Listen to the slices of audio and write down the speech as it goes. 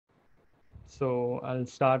So I'll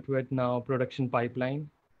start with now production pipeline.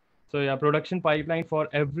 So yeah, production pipeline for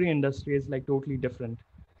every industry is like totally different.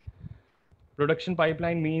 Production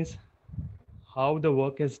pipeline means how the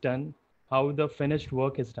work is done, how the finished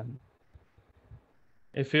work is done.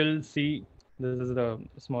 If you'll see, this is the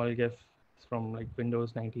small GIF from like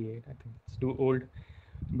Windows 98. I think it's too old,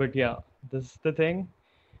 but yeah, this is the thing.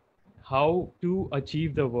 How to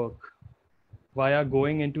achieve the work via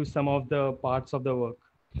going into some of the parts of the work.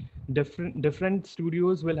 Different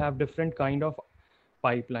studios will have different kind of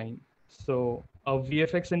pipeline. So a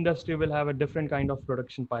VFX industry will have a different kind of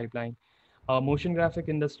production pipeline. A motion graphic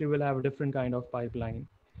industry will have a different kind of pipeline.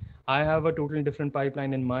 I have a totally different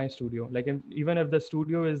pipeline in my studio. Like even if the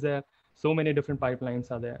studio is there, so many different pipelines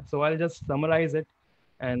are there. So I'll just summarize it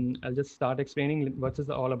and I'll just start explaining what it's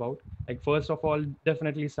all about. Like first of all,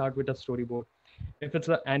 definitely start with a storyboard. If it's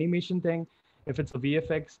an animation thing, if it's a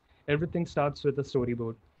VFX, everything starts with a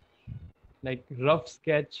storyboard. Like rough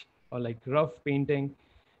sketch or like rough painting,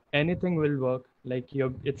 anything will work. Like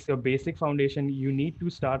it's your basic foundation. You need to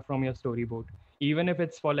start from your storyboard. Even if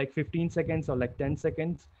it's for like 15 seconds or like 10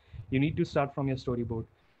 seconds, you need to start from your storyboard,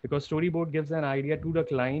 because storyboard gives an idea to the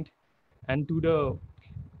client and to the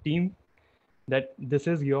team that this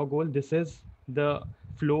is your goal, this is the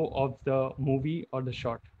flow of the movie or the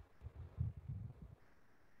shot.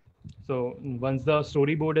 So once the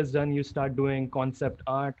storyboard is done, you start doing concept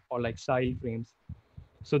art or like style frames.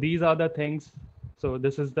 So these are the things. So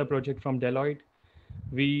this is the project from Deloitte.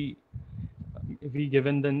 We we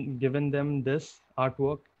given them this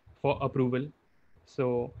artwork for approval.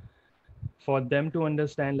 So for them to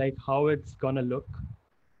understand like how it's gonna look,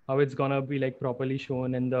 how it's gonna be like properly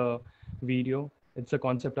shown in the video, it's a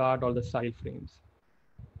concept art or the style frames.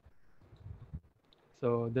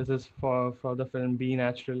 So this is for the film Be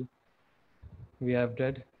Natural. We have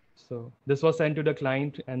read. So this was sent to the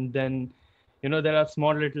client, and then there are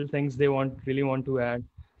small little things they really want to add.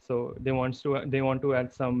 So they want to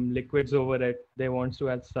add some liquids over it. They want to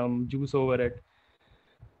add some juice over it.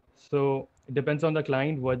 So it depends on the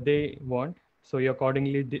client what they want. So you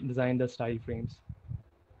accordingly design the style frames.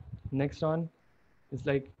 Next on is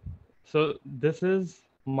like, so this is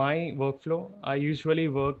my workflow. I usually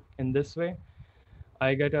work in this way.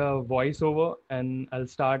 I get a voiceover and I'll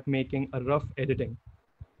start making a rough editing.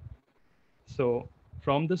 So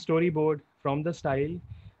from the storyboard, from the style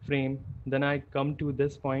frame, then I come to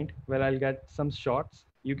this point where I'll get some shots.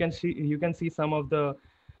 You can see some of the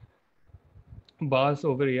bars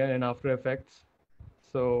over here in After Effects.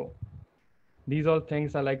 So these all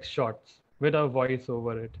things are like shots with a voice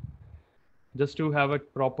over it. Just to have a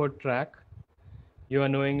proper track, you are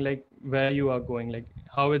knowing like where you are going, like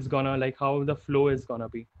how it's gonna, like how the flow is gonna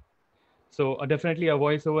be. So definitely a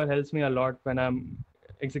voiceover helps me a lot when I'm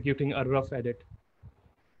executing a rough edit.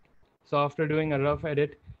 So after doing a rough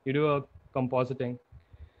edit, you do a compositing.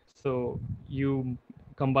 So you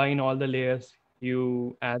combine all the layers,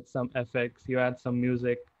 you add some effects, you add some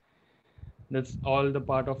music. That's all the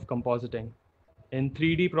part of compositing. In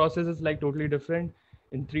 3D process is like totally different.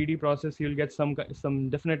 In 3D process, you'll get some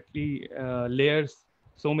definitely layers,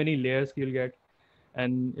 so many layers you'll get.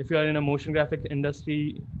 And if you are in a motion graphic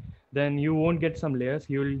industry, then you won't get some layers.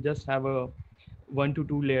 You'll just have a 1 to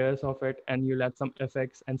 2 layers of it, and you'll add some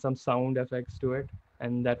effects and some sound effects to it,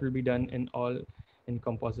 and that will be done in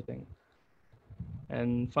compositing.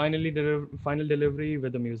 And finally, the final delivery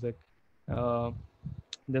with the music. Uh,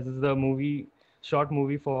 this is the short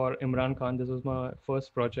movie for Imran Khan. This was my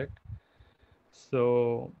first project.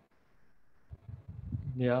 So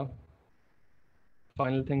yeah,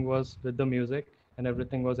 final thing was with the music, and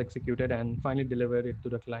everything was executed and finally delivered it to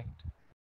the client.